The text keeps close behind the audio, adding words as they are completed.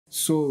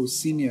So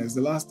seniors,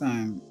 the last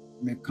time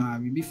me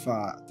can be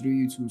for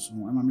 3Utools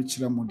no, I'm a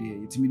chira mode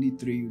it made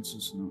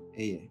 3Utools no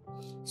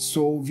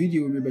So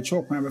video me be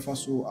chop when be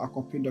so a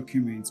copy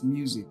documents,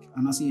 music,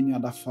 and I see any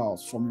other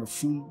files from your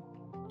phone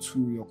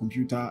to your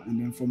computer and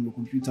then from your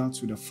computer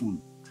to the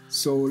phone.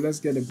 So let's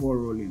get the ball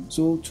rolling.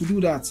 So to do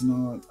that,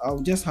 I'll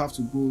just have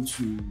to go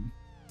to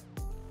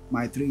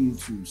my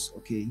 3Utools,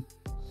 okay?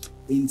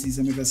 In this,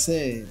 I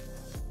say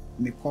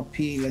me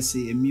copy, let's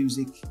say, a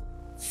music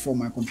from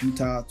my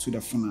computer to the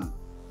phone.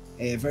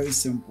 Very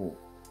simple.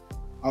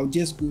 I'll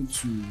just go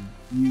to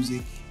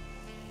music,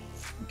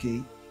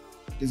 okay?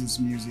 This is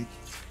music.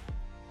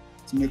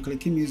 So me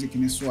click music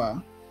in this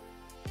one.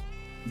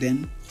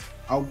 Then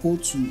I'll go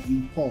to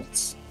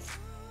import,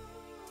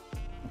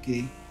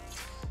 okay?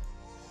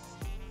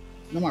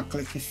 Now I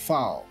click a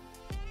file.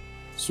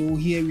 So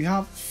here we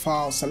have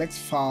file, select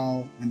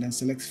file, and then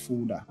select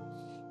folder.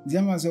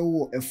 Then there's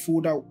a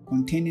folder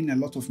containing a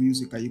lot of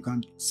music. You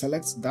can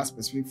select that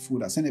specific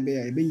folder. Send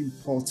a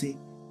import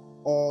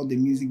all the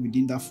music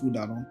within that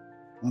folder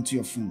onto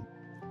your phone.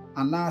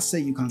 And now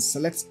say you can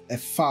select a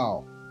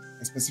file,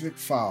 a specific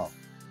file,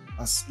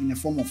 as in a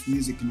form of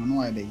music. No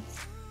idea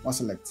what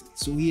select.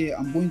 So here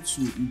I'm going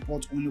to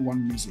import only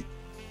one music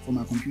from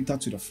my computer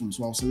to the phone.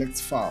 So I'll select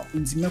file.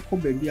 In the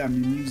Meko baby, I'm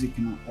in music.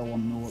 I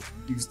want to know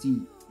this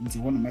thing. Into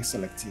one of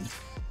selecting.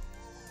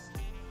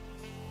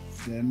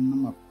 Then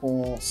I'm a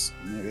pause.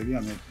 Maybe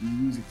I'm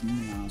music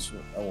now. So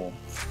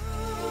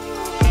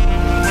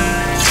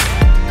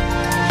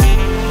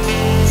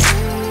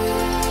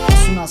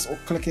as soon as I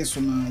click it, so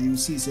now you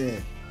see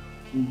say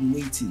we'll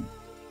be waiting.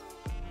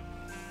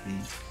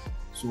 Okay.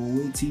 So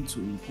waiting to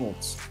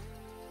import.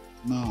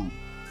 Now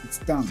it's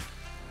done.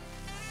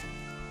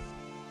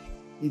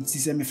 It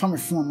is a family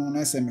phone on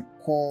as a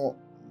call.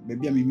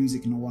 Maybe I'm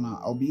music no one.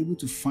 I'll be able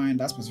to find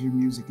that specific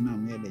music now.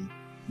 Me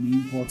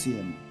import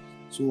here.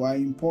 So I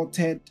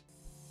imported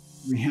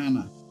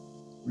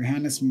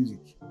Rihanna's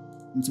music.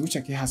 Into which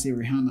I can say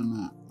Rihanna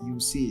now. You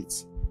see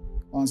it.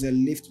 On the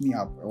lift me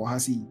up or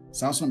has he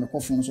sounds on the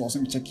phone, so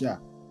I'll check here.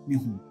 Me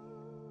who.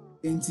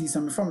 Into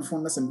some from the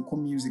phone that's a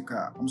music.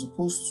 I'm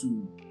supposed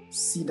to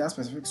see that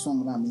specific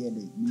song that me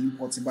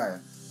import it by.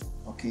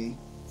 Okay.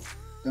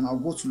 Then I'll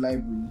go to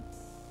library.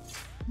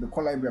 The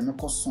call library I'm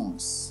call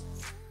songs.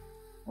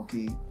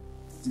 Okay,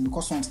 the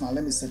because songs now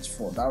let me search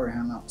for that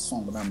Rihanna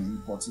song that I'm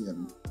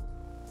importing.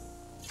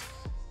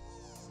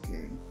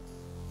 Okay,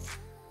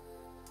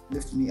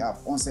 lift me up.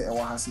 On say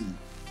Ewahasi.